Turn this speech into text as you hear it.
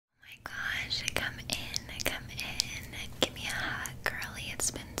come in, come in. Give me a hug, girly.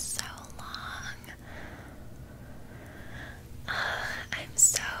 It's been so long. I'm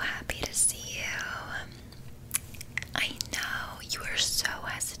so happy to see you. I know you were so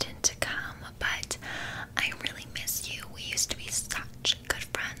hesitant to come, but I really miss you. We used to be such good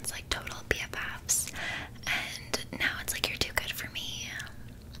friends, like total BFFs, and now it's like you're too good for me.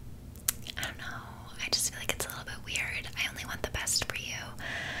 I don't know. I just feel like it's a little bit weird. I only want the best for you.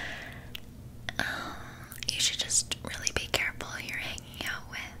 You should just really be careful who you're hanging out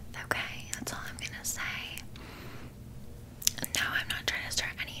with, okay? That's all I'm gonna say. No, I'm not trying to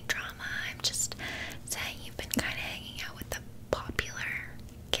start any drama. I'm just saying you've been kind of hanging out with the popular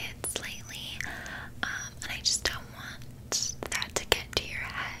kids lately, and I just don't want that to get to your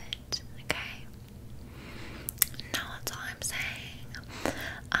head, okay? No, that's all I'm saying.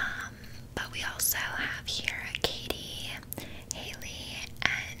 But we also have here Katie, Haley,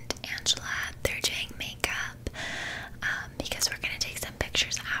 and Angela. They're doing makeup, because we're gonna take some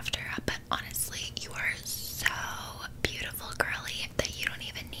pictures after. But honestly, you are so beautiful, girly, that you don't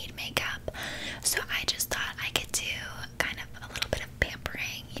even need makeup. So I just thought I could do kind of a little bit of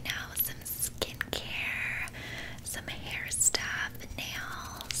pampering, you know, some skincare, some hair stuff,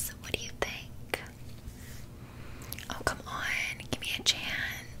 nails. What do you think? Oh, come on, give me a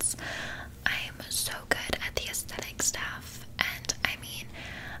chance. I'm so good at the aesthetic stuff, and I mean,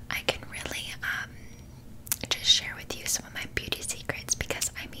 I can really just share with you some of my beauty secrets,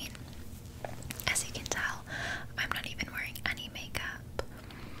 because I mean, as you can tell, I'm not even wearing any makeup.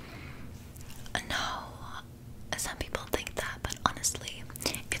 No, some people think that, but honestly,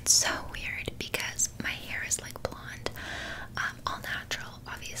 it's so weird because my hair is like blonde, all natural,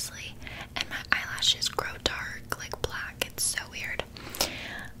 obviously, and my eyelashes grow dark, like black. It's so weird.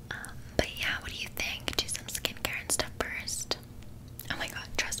 But yeah, what do you think? Do some skincare and stuff first. Oh my god,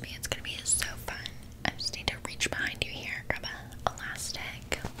 trust me, it's gonna be so fun. I just need to reach behind you here, grab a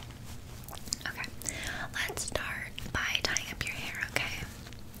elastic. Okay, let's start by tying up your hair,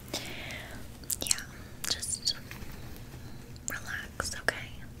 okay? Yeah, just relax, okay?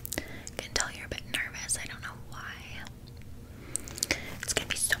 I can tell you're a bit nervous, I don't know why. It's gonna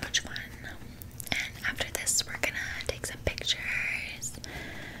be so much fun. And after this, we're gonna take some pictures,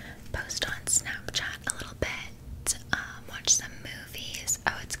 post on Snapchat a little bit, watch some movies.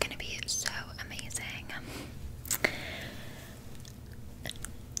 Oh, it's gonna be so amazing.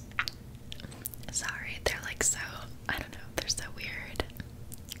 Sorry, they're like so, I don't know, they're so weird.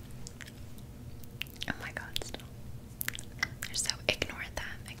 Oh my god, stop. They're so, ignore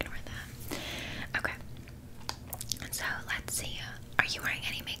them. Okay, so let's see. Are you wearing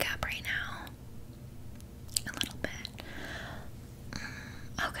any makeup right now? A little bit.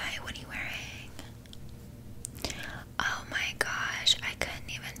 Okay, what are you wearing? Oh my gosh, I couldn't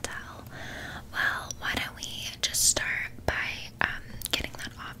even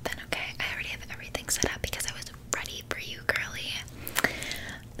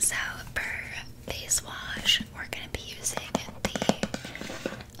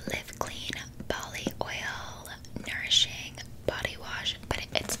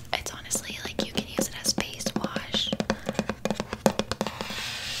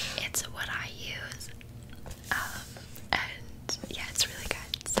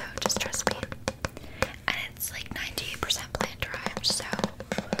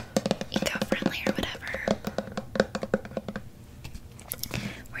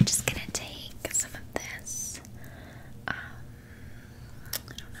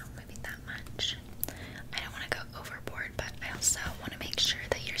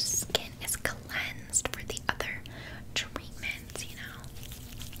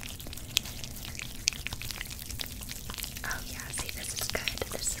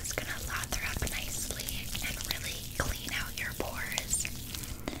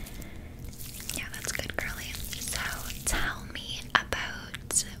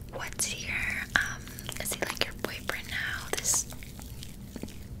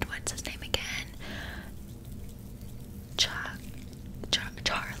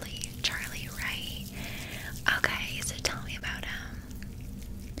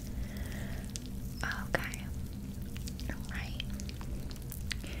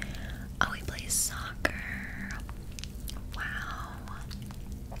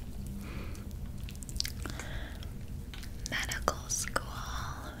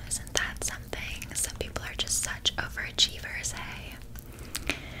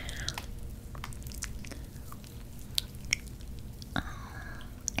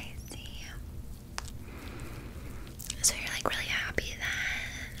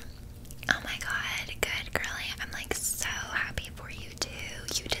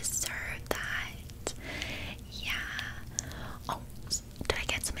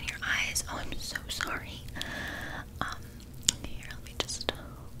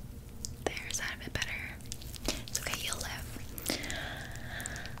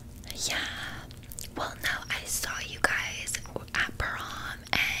Yeah. Well, no, I saw you guys at prom,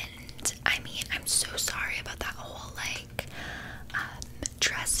 and I mean, I'm so sorry about that whole like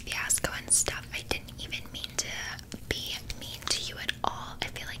dress fiasco and stuff. I didn't even mean to be mean to you at all. I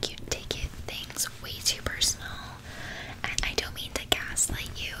feel like you take things way too personal, and I don't mean to gaslight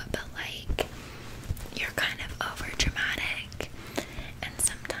you, but like you're kind of over dramatic, and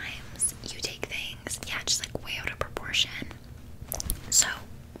sometimes you take things, yeah, just like way out of proportion. So,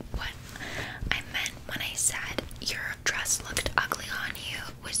 what I meant when I said your dress looked ugly on you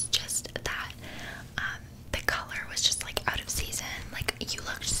was just that the color was just like out of season. Like, you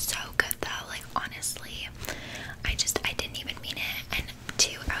looked so good though, like honestly. I didn't even mean it. And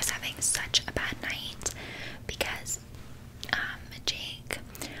two, I was having such a bad night because Jake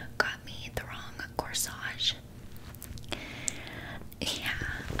got me the wrong corsage. Yeah,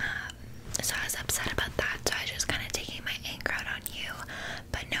 so I was upset about that, so I was just kind of taking my anger out on you.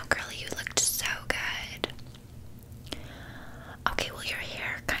 But no, girlie, you looked so good. Okay, well, your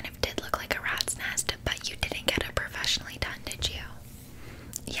hair kind of did look like a rat's nest, but you didn't get it professionally done, did you?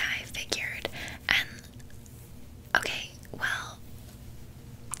 Yeah, I figured. And, okay, well,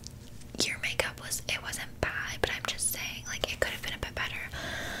 your makeup it wasn't bad, but I'm just saying, like, it could have been a bit better.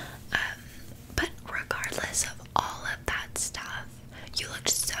 But regardless of all of that stuff, you looked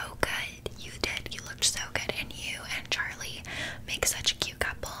so good. You did. You looked so good. And you and Charlie make such a cute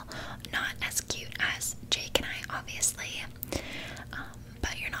couple. Not as cute as Jake and I, obviously.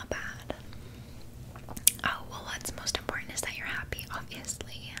 But you're not bad. Oh, well, what's most important is that you're happy,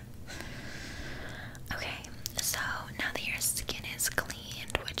 obviously. Okay, so now that your skin is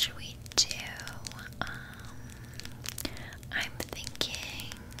cleaned, what should we do? I'm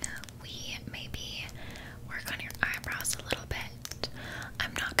thinking we maybe work on your eyebrows a little bit.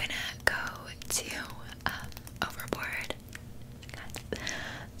 I'm not gonna go too overboard. God,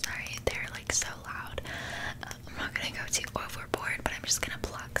 sorry, they're like so loud. I'm not gonna go too overboard, but I'm just gonna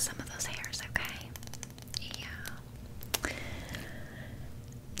pluck some of those hairs, okay? Yeah.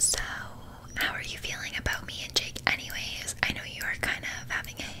 So, how are you feeling about me and Jake anyways? I know you are kind of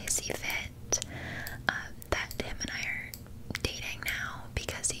having a hissy fit that him and I are dating now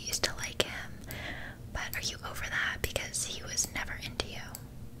because you used to like him, but are you over that because he was never into you?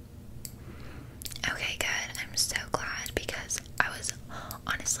 Okay, good. I'm so glad because I was,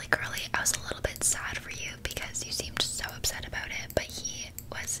 honestly, girly, I was a little bit sad for you because you seemed so upset about it, but he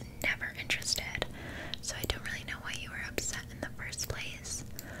was never interested. So I don't really know why you were upset in the first place.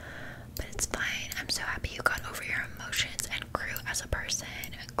 But it's fine. I'm so happy you got over your emotions and grew as a person.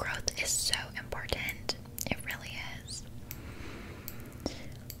 Growth is so important. It really is.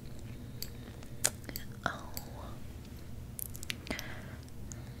 Oh.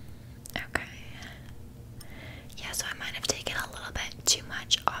 Okay. Yeah, so I might have taken a little bit too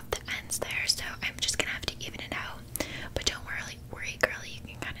much off the ends there, so I'm just gonna have to even it out. But don't worry, girly, you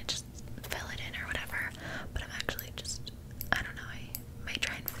can kind of just fill it in or whatever. But I'm actually just, I don't know, I might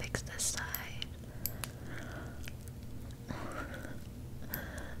try and fix this side.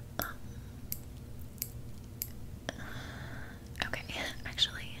 Okay,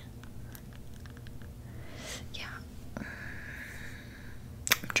 actually, yeah.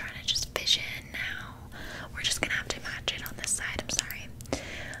 I'm trying to just vision now. We're just gonna have to match it on this side. I'm sorry.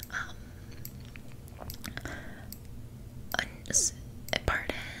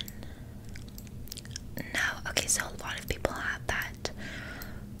 Pardon. No. Okay, so a lot of people have that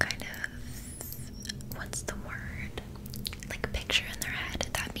kind of, what's the word? Like picture in their head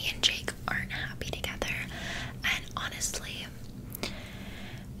that me and Jake aren't happy together. And honestly,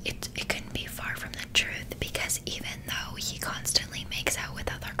 it couldn't be far from the truth because even though he constantly makes out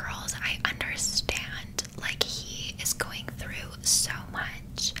with other girls, I understand, like, he is going through so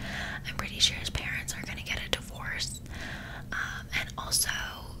much. I'm pretty sure his parents are gonna get a divorce, and also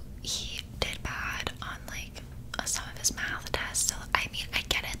he did bad on like some of his math tests. So I mean, I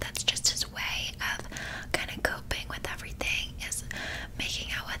get it, that's just his way of kind of coping with everything, is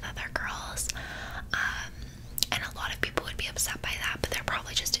making out with other girls. And a lot of people would be upset by that, but they're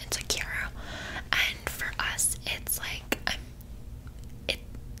probably just insecure. And for us, it's like,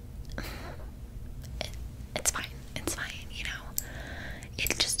 it's fine. It's fine, you know.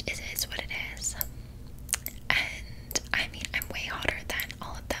 It just is what it is. And I mean, I'm way hotter than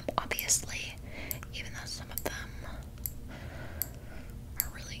all of them, obviously, even though some of them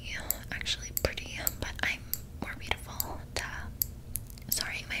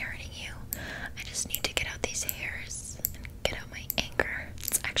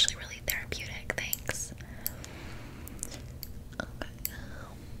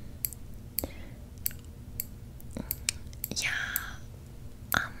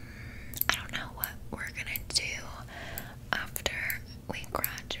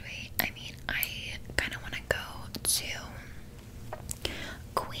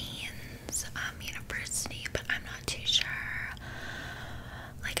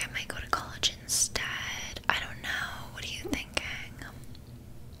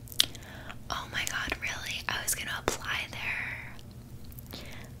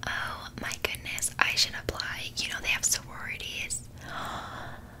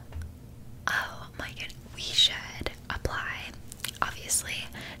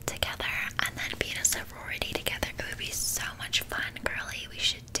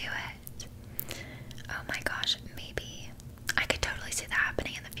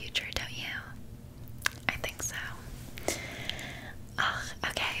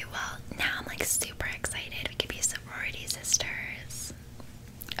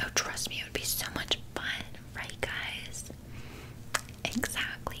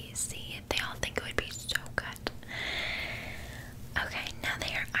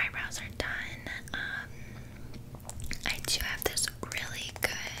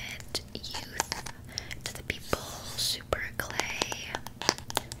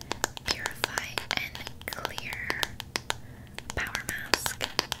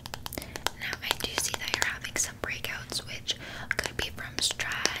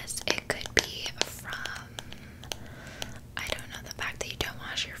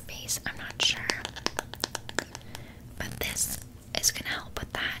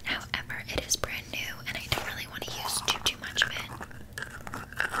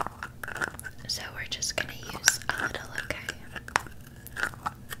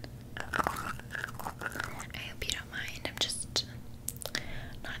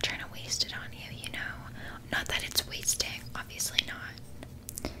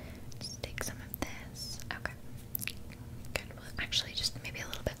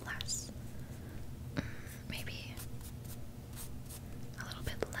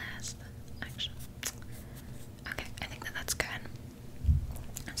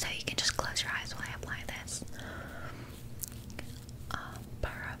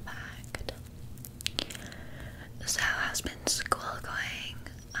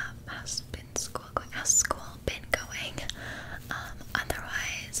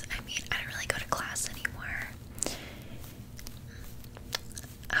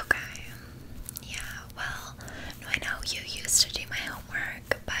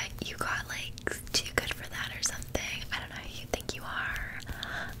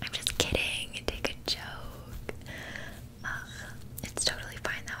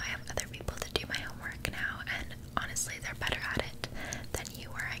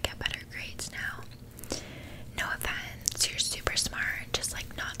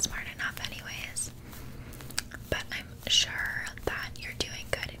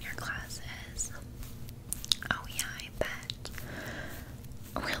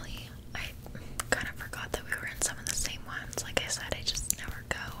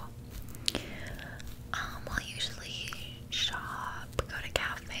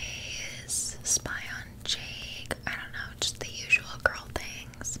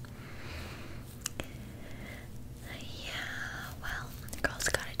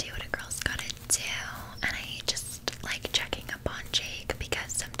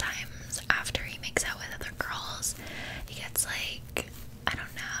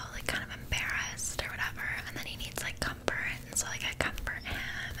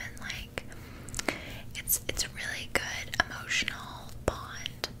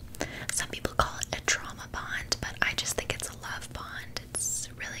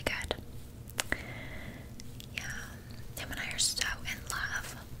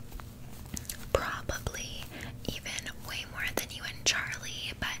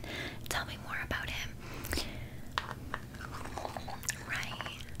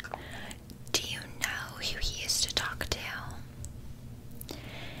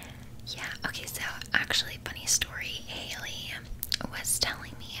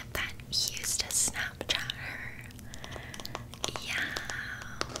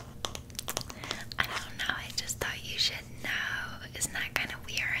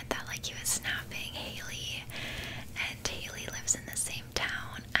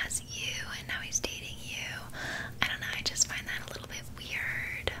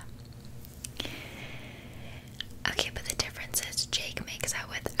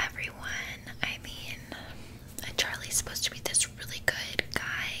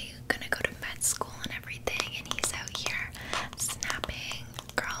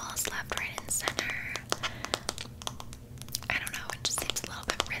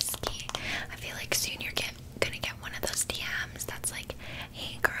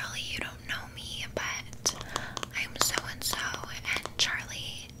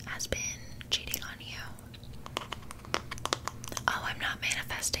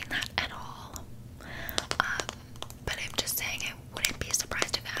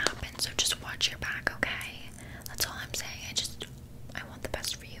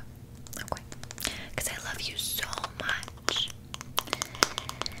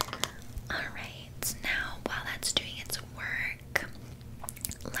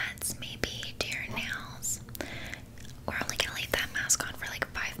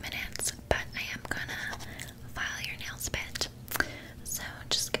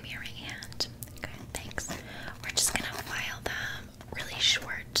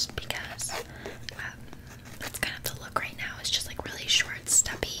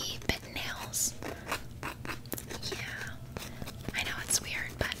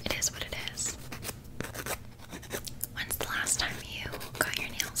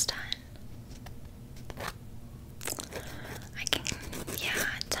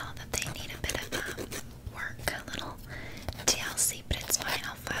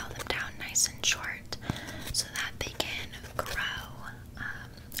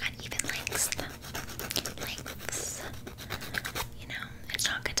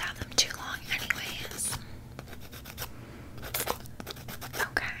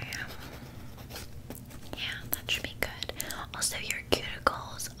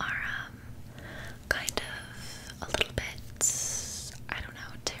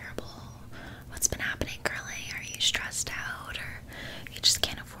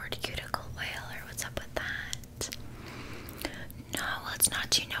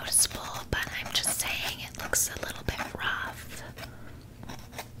looks a little bit rough.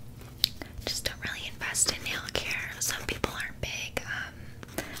 Just don't really invest in nail care. Some people aren't big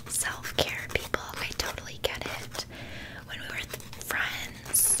self-care people. I totally get it. When we were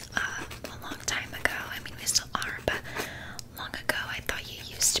friends a long time ago, I mean we still are, but long ago I thought you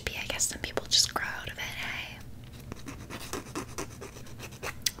used to be. I guess some people just grow out of it, hey?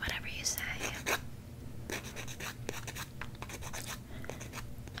 Whatever you say.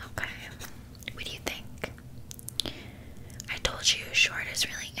 Okay. What do you think? I told you short is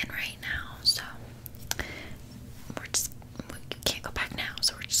really in right now, so you can't go back now,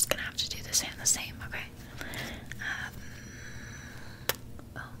 so we're just gonna have to do this and the same, okay?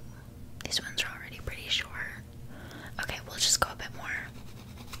 Oh, these ones are already pretty short. Okay, we'll just go a bit more.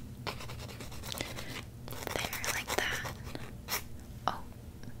 There, like that. Oh.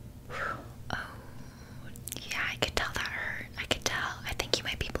 Oh. Yeah, I could tell that hurt. I could tell. I think you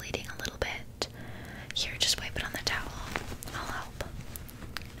might be bleeding a little bit. Here, just wipe it on the towel. I'll help.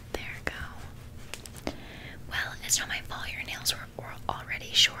 There we go. Well, it's not my fault your nails were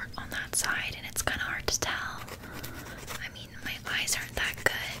already short on that side, and it's kind of hard to tell. I mean, my eyes aren't that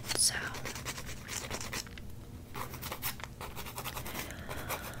good, so.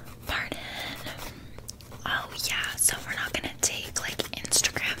 Pardon. Oh, yeah, so we're not gonna take like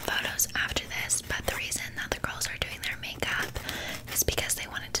Instagram photos after this, but the reason that the girls are doing their makeup is because they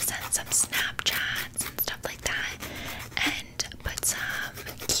wanted to send some Snapchats and stuff like that and put some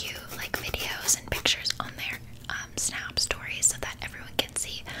cute like videos and pictures on their Snap stories so that everyone can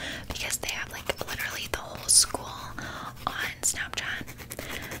see, because they have like literally the whole school on Snapchat,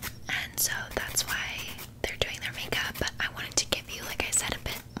 and so that's why they're doing their makeup. But I wanted to give you, like I said, a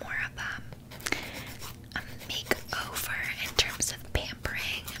bit more of a makeover in terms of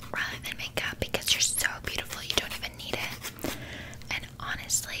pampering rather than makeup, because you're so beautiful you don't even need it. And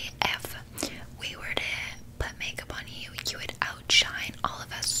honestly, if we were to put makeup on you, you would outshine all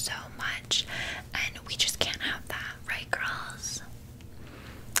of us so much, and we just can't have that, right, girls?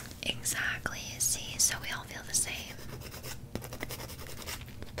 Exactly, see, so we all feel the same.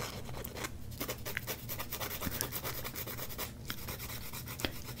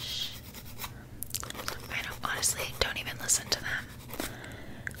 Shh. Honestly, don't even listen to them.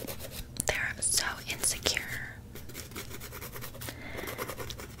 They're so insecure.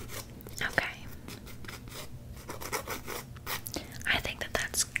 Okay. I think that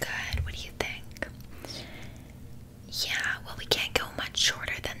that's good. What do you think? Yeah, well, we can't go much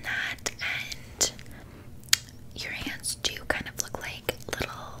shorter than that, and your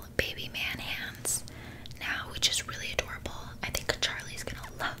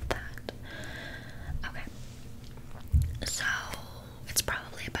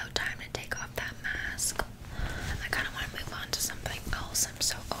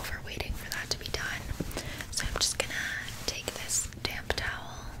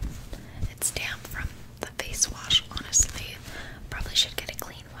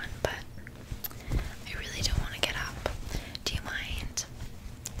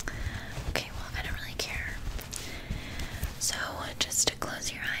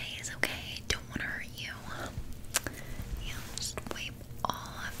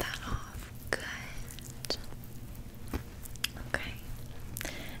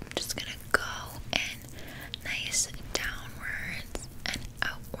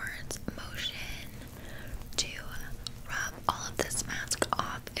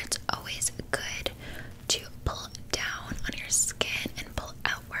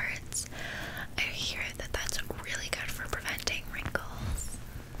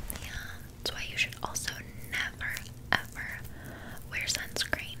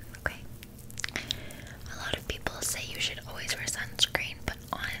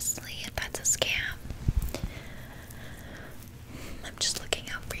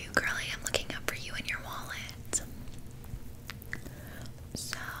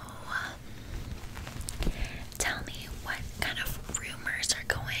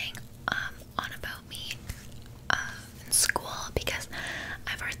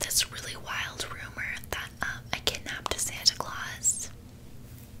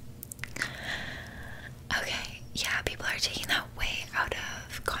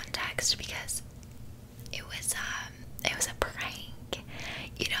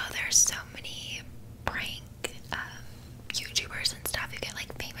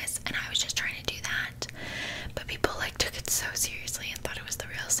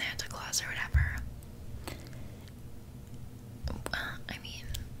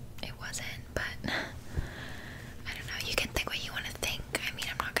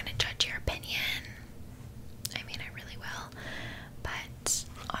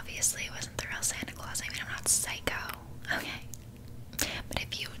that's psycho. Okay. But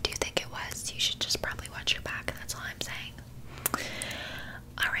if you do think it was, you should just probably watch your back. That's all I'm saying.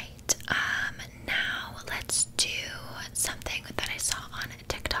 Alright, now let's do something that I saw on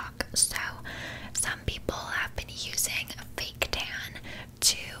TikTok. So, some people have been using a fake tan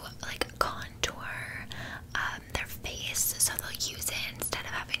to like contour their face. So they'll use it instead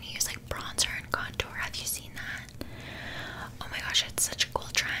of having to use like bronzer and contour. Have you seen that? Oh my gosh, it's such a cool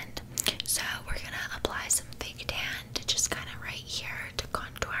trend. So we're gonna apply some fake tan to just kind of right here to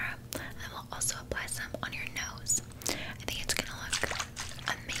contour, and then we'll also apply some on your nose. I think it's gonna look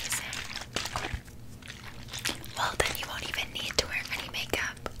amazing. Well, then you won't even need to wear any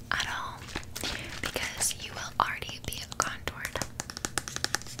makeup at all because you will already be contoured.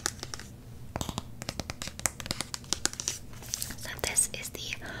 So this is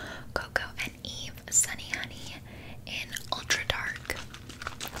the Coco and Eve Sunny Honey in Ultra Dark,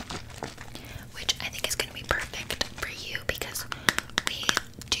 which I think is going to be perfect for you because we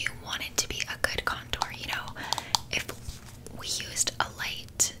do want it to be a good contour. You know, if we used a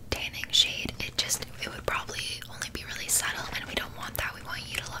light tanning shade, it would probably only be really subtle, and we don't want that. We want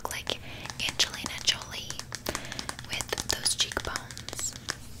you to look like Angelina Jolie with those cheekbones.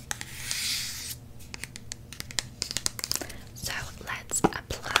 So let's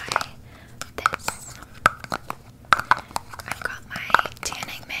apply this. I've got my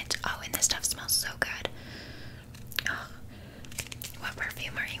tanning mitt. Oh, and this stuff smells so good. Oh, what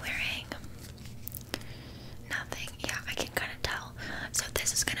perfume are you wearing? Nothing. Yeah, I can kind of tell. So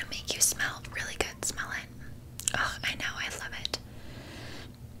this is gonna make you smell really good. Smell it. Oh, I know. I love it.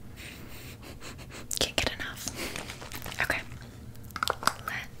 Can't get enough. Okay.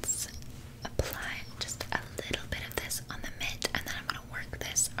 Let's apply just a little bit of this on the mitt, and then I'm gonna work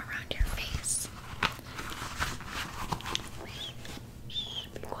this around your face.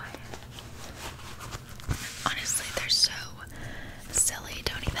 Be quiet. Honestly, they're so silly.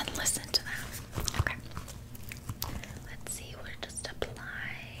 Don't even listen to them. Okay. Let's see. We'll just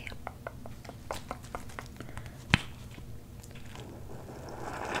apply.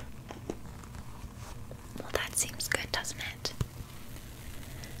 Well, that seems good, doesn't it?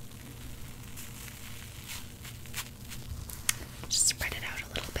 Just spread it out a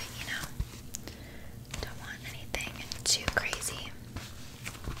little bit, you know. Don't want anything too crazy.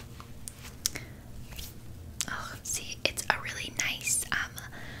 Oh, see, it's a really nice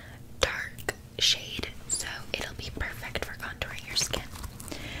dark shade, so it'll be perfect for contouring your skin.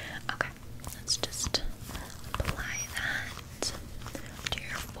 Okay, let's just apply that to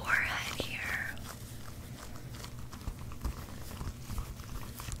your forehead here.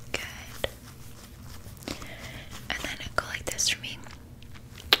 Good. And then go like this for me.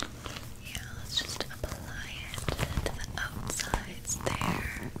 Yeah, let's just apply it to the outsides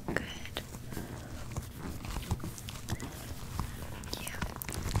there. Good. Yeah,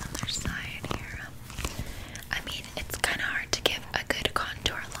 other side here. I mean, it's kind of hard to give a good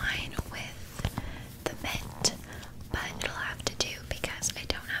contour line with the mitt, but it'll have to do because I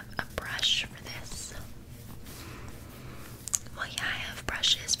don't have a brush for this. Well, yeah, I have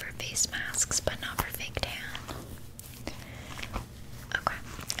brushes for face masks, but not for fake tan. Okay,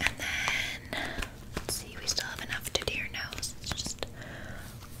 and then, let's see, we still have enough to do your nose. Let's just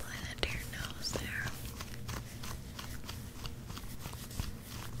apply that to your nose there.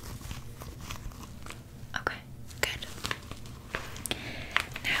 Okay, good.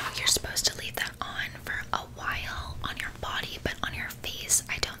 Now you're supposed to leave that on for a while on your body, but on your face,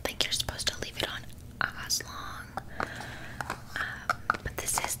 I don't think you're supposed to leave it on as long. But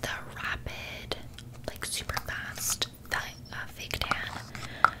this is the rapid, like super fast fake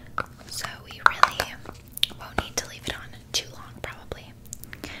tan, so we really won't need to leave it on too long, probably.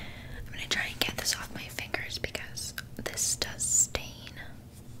 I'm gonna try and get this off my fingers because this does stain.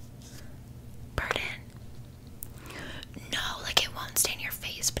 Pardon? No, like it won't stain your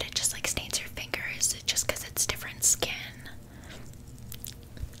face, but it just like stains your fingers just because it's different skin.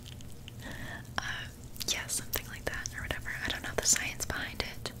 Yeah, something like that or whatever. I don't know the science behind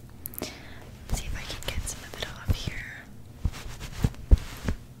it. Let's see if I can get some of it off here.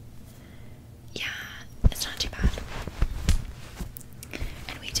 Yeah, it's not too bad.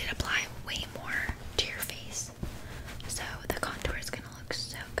 And we did apply way more to your face, so the contour is gonna look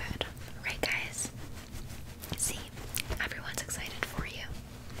so good. Right, guys? See, everyone's excited for you.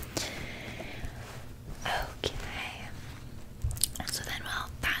 Okay. So then, while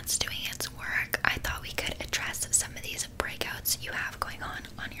that's doing its work, I thought we could address some of these breakouts you have going on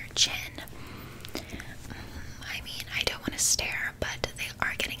your chin. I mean, I don't want to stare, but they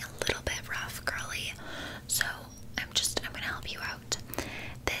are getting a little bit rough, girly. So I'm gonna help you out.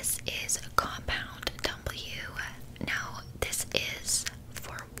 This is Compound W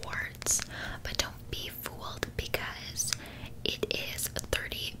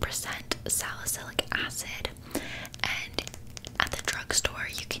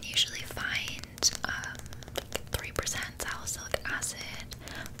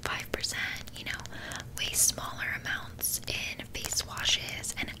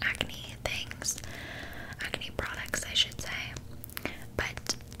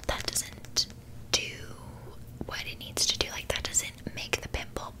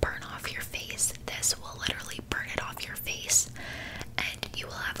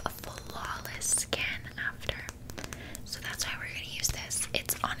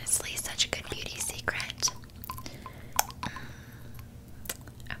honestly such a good beauty secret.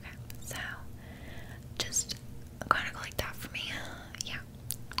 Okay, so just kind of go like that for me. Yeah,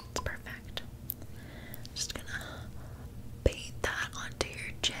 it's perfect. Just gonna paint that onto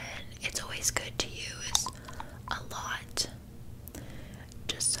your chin. It's always good to use a lot,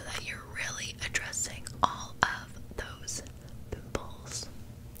 just so that you're really addressing all of those pimples.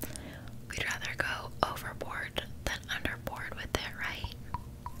 We'd rather go overboard than underboard with it, right?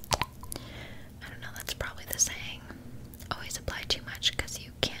 I don't know, that's probably the saying. Always apply too much because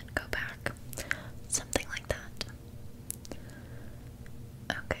you can't go back. Something like that.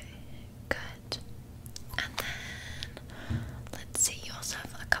 Okay, good. And then, let's see, you also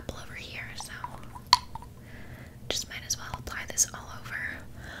have a couple over here, so just might as well apply this all over.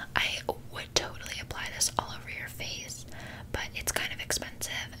 I would totally apply this all over your face, but it's kind of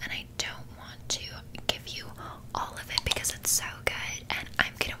expensive, and I don't want to give you all of it because it's so good, and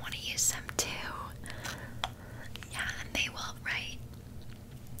I'm gonna want to use some too. Yeah, and they will, right?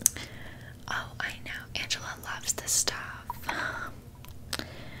 Oh, I know. Angela loves this stuff. Okay,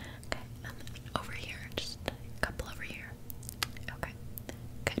 and then over here, just a couple over here. Okay,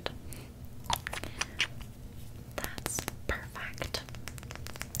 good. That's perfect.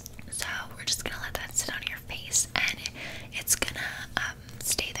 So we're just gonna let that sit on your face, and it's gonna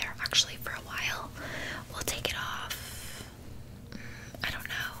stay there actually for a while. We'll take it off. I don't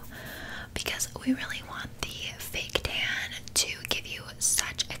know, because we really want the fake tan to give you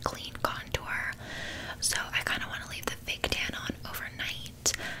such a clean contour. So I kind of want to leave the fake tan on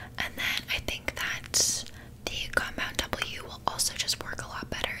overnight, and then I think that the Compound W will also just work a lot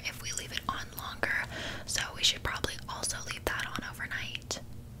better if we leave it on longer. So we should probably also leave that on overnight.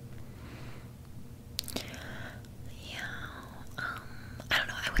 Yeah, I don't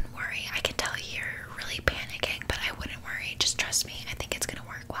know, I wouldn't worry. I can tell you're really panicking, but I wouldn't worry. Just trust me. I think it's gonna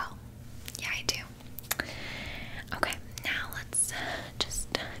work well. Yeah, I do.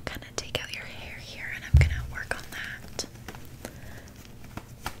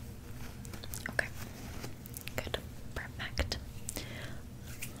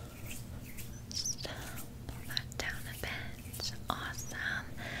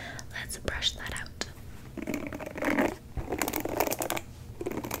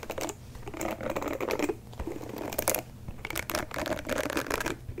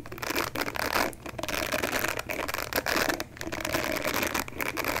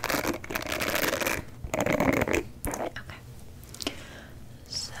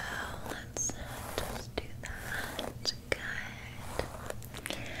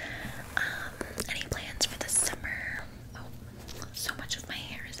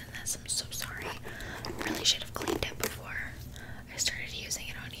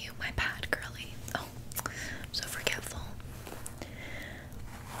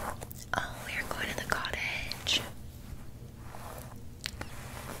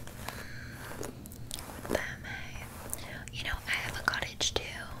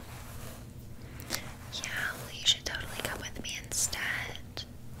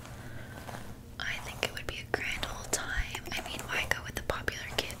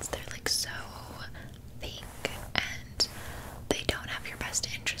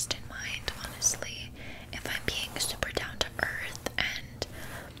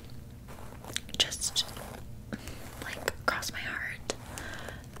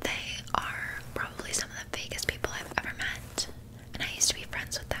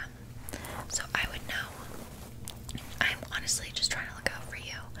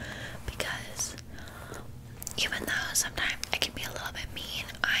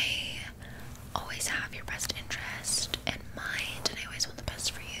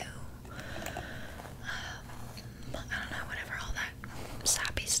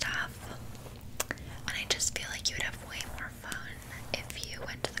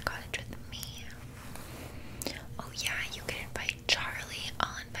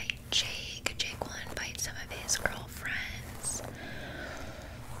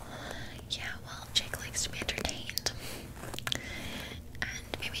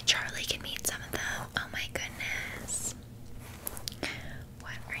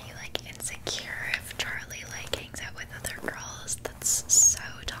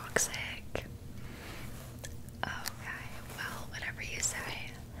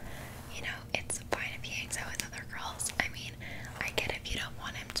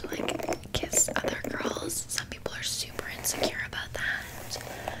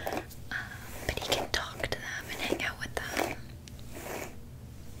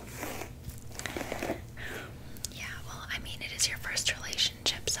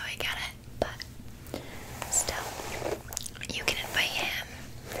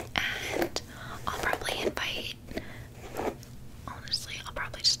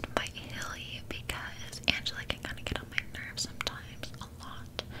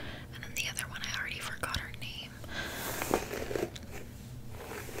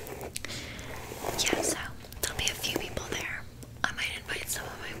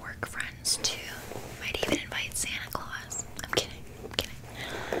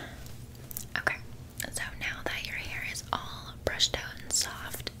 and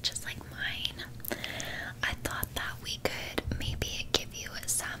soft, just like mine, I thought that we could maybe give you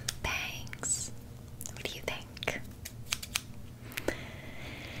some bangs. What do you think?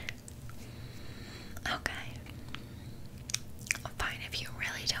 Okay. Fine, if you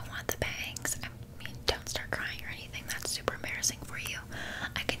really don't want the bangs, I mean, don't start crying or anything. That's super embarrassing for you.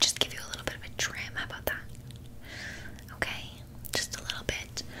 I can just give you a little bit of a trim. How about that? Okay, just a little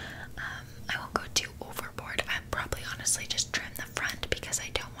bit. I won't go too overboard. I'd probably honestly just trim the front because I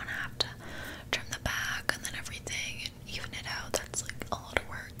don't want to have to trim the back and then everything and even it out. That's like a lot of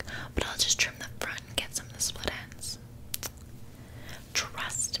work. But I'll just trim the front and get some of the split ends.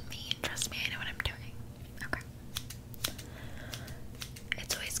 Trust me, I know what I'm doing. Okay.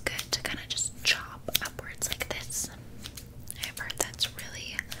 It's always good to kind of just chop upwards like this. I've heard that's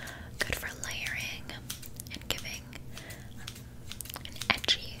really good for layering and giving an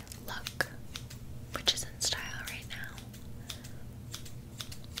edgy look, which is in style right now.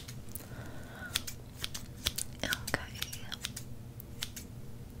 Okay.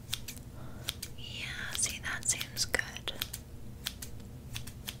 Yeah, see, that seems good.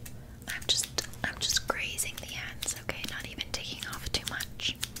 I'm just grazing the ends, okay? Not even taking off too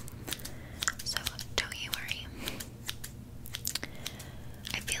much. So don't you worry.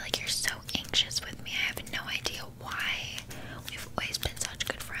 I feel like you're so anxious with me. I have no idea why. We've always been such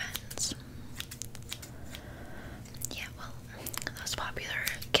good friends. Yeah, well, those popular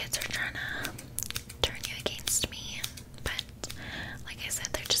kids are trying to turn you against me. But like I said,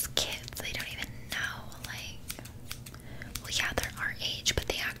 they're just kids. They don't even know, like, well, yeah, they're our age, but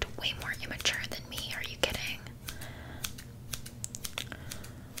they act way more immature than me. Are you kidding?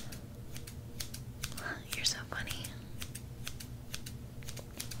 You're so funny.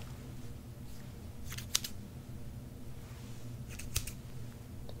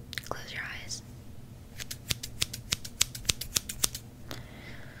 Close your eyes.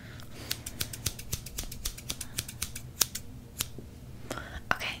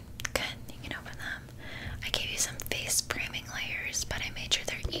 Okay, good. You can open them. I gave you some face framing layers, but I made sure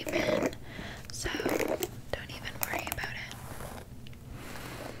they're even, so don't even worry about it.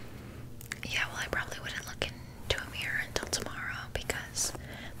 Yeah, well, I probably wouldn't look into a mirror until tomorrow because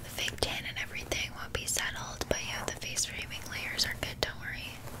the fake tan and everything won't be settled, but yeah, the face framing layers are good, don't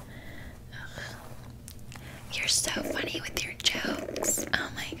worry. Ugh. You're so funny with your jokes. Oh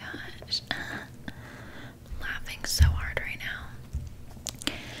my gosh. Laughing so hard right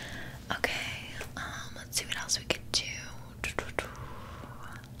now. Okay, let's see what else we could do.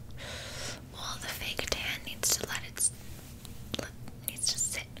 Well, the fake tan needs to needs to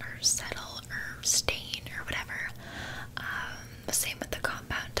sit or settle or stain or whatever. Same with the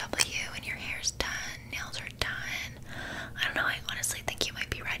compound W, and your hair's done, nails are done. I don't know, I honestly think you might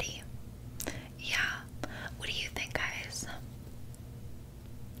be ready. Yeah, what do you think, guys?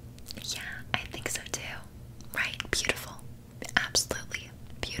 Yeah, I think so too. Right, beautiful. Absolutely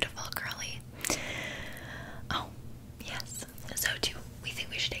beautiful, girly. Oh, yes. So do we think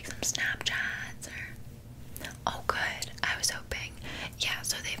we should take some Snapchats or? Oh, good. I was hoping. Yeah,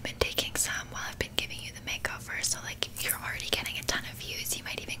 so they've been taking some while I've been giving you the makeover. So like, you're already getting a ton of views. You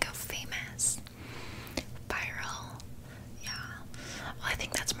might even go famous, viral. Yeah. Well, I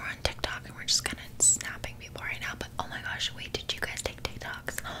think that's more on TikTok, and we're just kind of snapping people right now. But oh my gosh, wait, did you guys take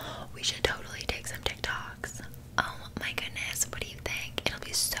TikToks? We should totally take some TikToks. Oh my goodness, what do you think? It'll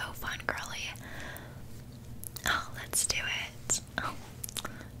be so fun, girly. Oh, let's do it. Oh,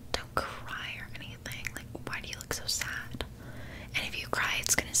 don't cry or anything. Like, why do you look so sad? And if you cry,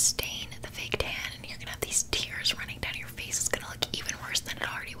 it's gonna stain the fake tan, and you're gonna have these tears running down your face. It's gonna look even worse than it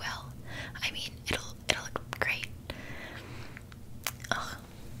already will. I mean, it'll look great. Oh,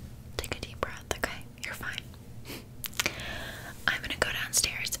 take a deep breath, okay? You're fine. I'm gonna go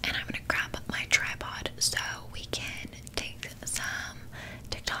downstairs and I'm gonna grab my tripod so we can take some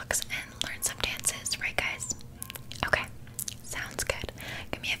TikToks and learn some dances, right, guys? Okay, sounds good.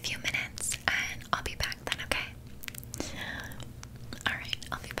 Give me a few minutes and I'll be back then, okay? Alright,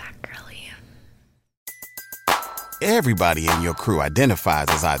 I'll be back, girly. Everybody in your crew identifies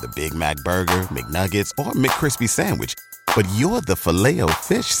as either Big Mac Burger, McNuggets, or McCrispy Sandwich. But you're the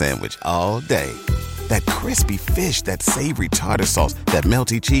Filet-O-Fish Sandwich all day. That crispy fish, that savory tartar sauce, that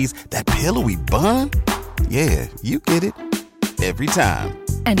melty cheese, that pillowy bun. Yeah, you get it. Every time.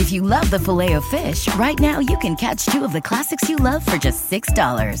 And if you love the Filet-O-Fish, right now you can catch two of the classics you love for just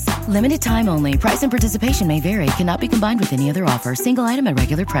 $6. Limited time only. Price and participation may vary. Cannot be combined with any other offer. Single item at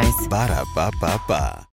regular price. Ba-da-ba-ba-ba.